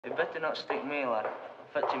You'd better not stick me, lad.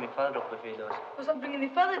 I'll fetch my father up if he does. What's that bringing the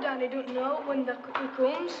father down? He don't know when he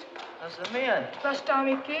comes. That's the man. Last time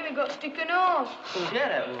he came, he got stick a nose.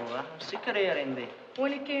 Shut up, Lola. I'm sick of hearing thee.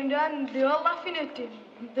 When he came down, they all laughing at him.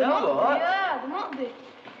 They what? Yeah, they're not they?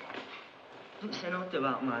 Don't say naught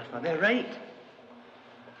about my father. They're right.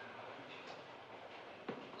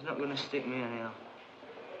 He's not going to stick me anyhow.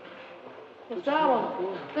 What's that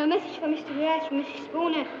one? A message for Mr. Grace from Mrs.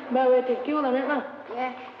 Spooner. About waiting queue then, ain't there?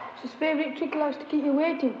 Yeah. It's his favourite trick. He likes to keep you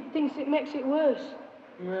waiting. Thinks it makes it worse.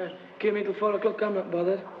 Right. Keep me till 4 o'clock, I'm not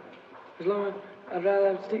bothered. As long as I'd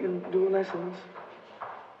rather stick and do lessons.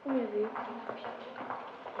 Come here, dear.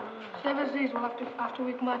 Save as these will have to, after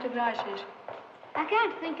we come out of Rice's. I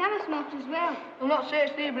can't think I'm a smoker as well. He'll not say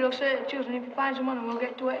it's there, but he'll say it's yours, and if he finds them on him, we'll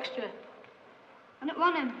get 2 extra. I don't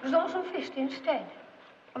want him. There's also 50 instead.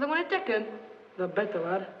 Are they going to take him? They're better,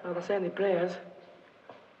 lad. I'll say any prayers.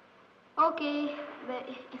 Okay, but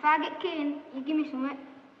if I get cane, you give me some.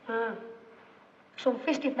 Some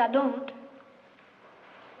 50 if they don't.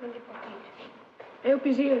 Help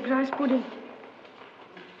his ear, rice pudding.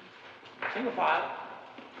 Single file.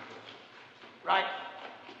 Right.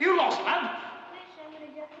 You lost, lad.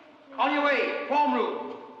 On your way, form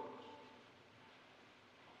room.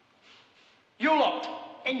 You lot,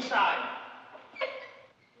 inside.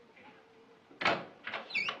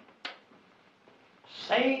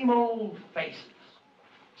 Same old faces.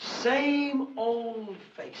 Same old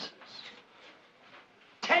faces.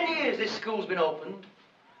 10 years this school's been opened,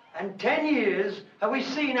 and 10 years have we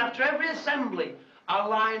seen after every assembly a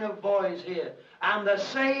line of boys here, and the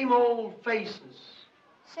same old faces.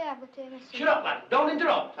 Say I've got a message. Shut up, lad. Don't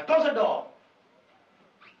interrupt. Now close the door.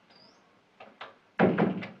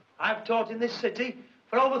 I've taught in this city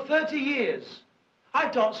for over 30 years. I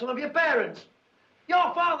taught some of your parents.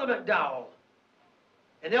 Your father, McDowell.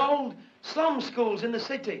 In the old slum schools in the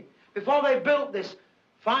city, before they built this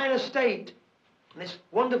fine estate and this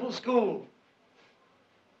wonderful school.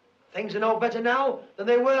 Things are no better now than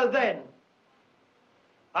they were then.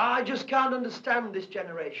 I just can't understand this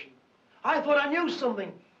generation. I thought I knew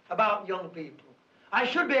something about young people. I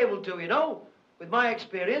should be able to, you know, with my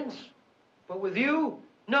experience. But with you,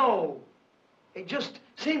 no. It just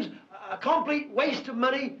seems a complete waste of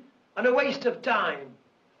money and a waste of time.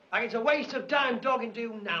 Like it's a waste of time talking to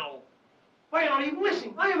you now. Well, you're not even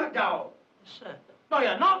listening, are you, McDowell? Yes, sir. No,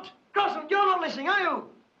 you're not. Crossland, you're not listening, are you? No,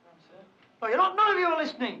 sir. No, you're not. None of you are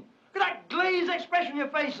listening. Look at that glazed expression on your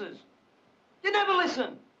faces. You never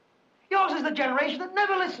listen. Yours is the generation that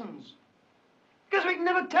never listens. Because we can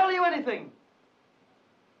never tell you anything.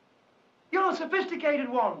 You're the sophisticated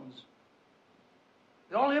ones.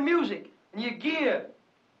 With all your music and your gear.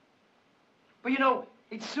 But you know,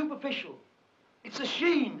 it's superficial. It's a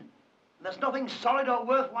sheen. And there's nothing solid or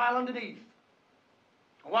worthwhile underneath.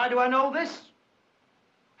 And why do I know this?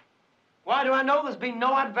 Why do I know there's been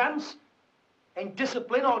no advance in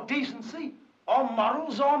discipline or decency or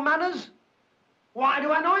morals or manners? Why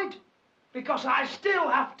do I know it? Because I still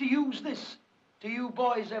have to use this to you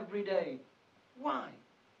boys every day. Why?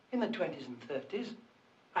 In the 20s and 30s,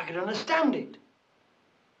 I could understand it.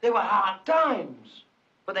 They were hard times,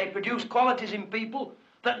 but they produced qualities in people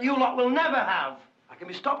that you lot will never have. I can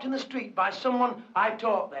be stopped in the street by someone I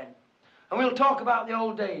taught then, and we'll talk about the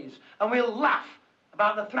old days, and we'll laugh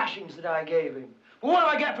about the thrashings that I gave him. But what do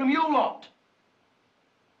I get from you lot?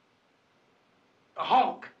 A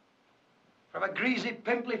honk from a greasy,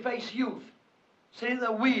 pimply-faced youth sitting at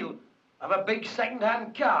the wheel of a big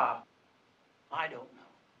second-hand car. I don't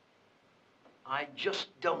know. I just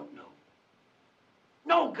don't know.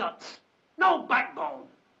 No guts, no backbone,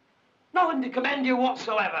 nothing to commend you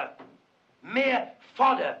whatsoever. Mere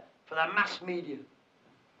fodder for the mass media.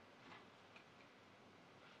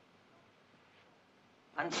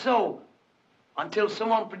 And so, until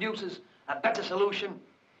someone produces a better solution,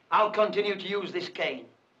 I'll continue to use this cane,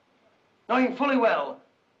 knowing fully well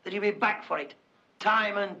that you'll be back for it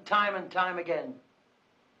time and time and time again.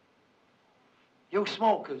 You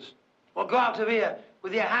smokers will go out of here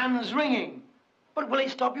with your hands ringing. But will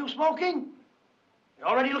it stop you smoking? You're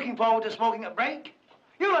already looking forward to smoking at break?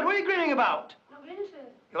 You lad, what are you grinning about? Not grinning, sir.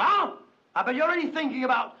 You are? I bet you're already thinking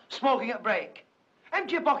about smoking at break.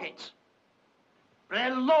 Empty your pockets.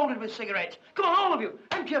 They're loaded with cigarettes. Come on, all of you,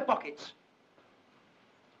 empty your pockets.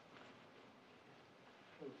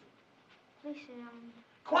 Listen,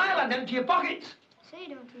 Quiet, lad, empty your pockets. say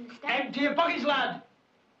you don't understand. Empty your pockets, lad.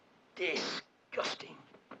 Disgusting.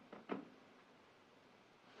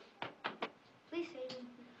 Please say you don't.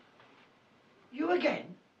 You again?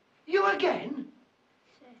 You again?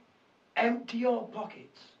 Sir, Empty your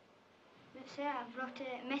pockets. but sir, I've brought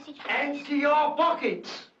a message for Empty your pockets.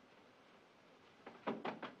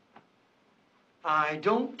 I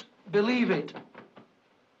don't believe it.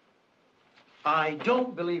 I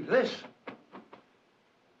don't believe this.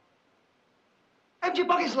 Empty your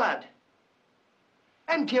pockets, lad.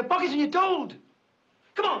 Empty your pockets and you're told.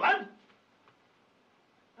 Come on, lad.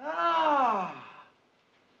 Ah.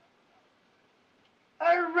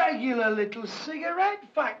 A regular little cigarette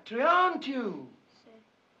factory, aren't you? Sir.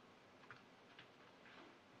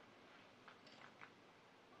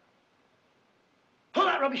 Pull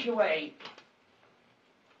that rubbish away.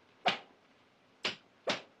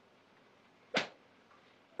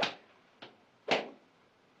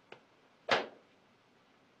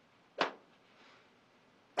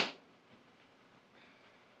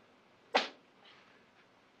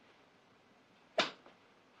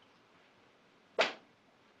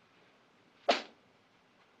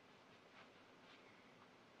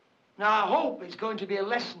 Now, I hope it's going to be a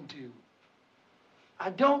lesson to you. I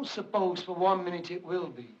don't suppose for 1 minute it will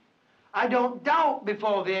be. I don't doubt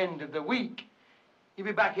before the end of the week you'll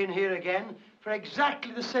be back in here again for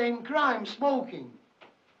exactly the same crime, smoking.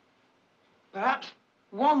 Perhaps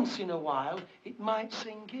once in a while it might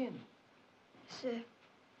sink in Sir.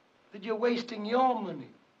 that you're wasting your money,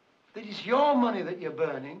 that it's your money that you're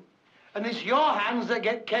burning, and it's your hands that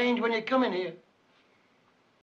get caned when you come in here.